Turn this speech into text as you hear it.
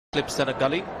Clips and a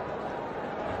gully.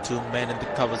 Two men in the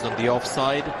covers on the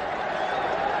offside.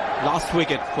 Last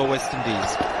wicket for West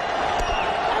Indies.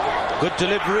 Good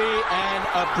delivery and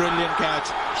a brilliant catch.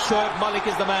 Shoaib Malik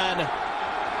is the man.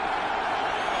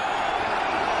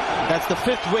 That's the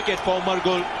fifth wicket for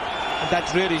Margul.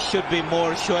 That really should be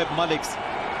more Shoaib Malik's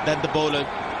than the bowler.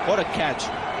 What a catch.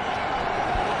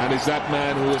 And is that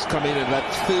man who has come in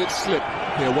that third slip.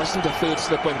 It wasn't a third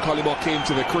slip when Collymore came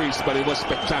to the crease, but it was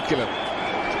spectacular.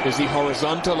 Is he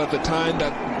horizontal at the time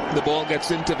that the ball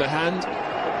gets into the hand?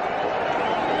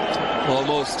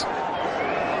 Almost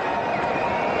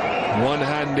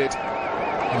one-handed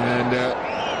and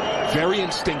very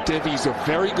instinctive. He's a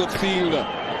very good fielder.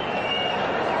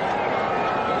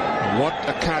 What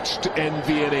a catch to end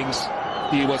the innings.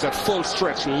 He was at full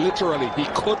stretch, literally. He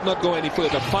could not go any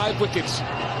further. 5 wickets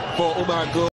for Umar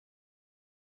Gul.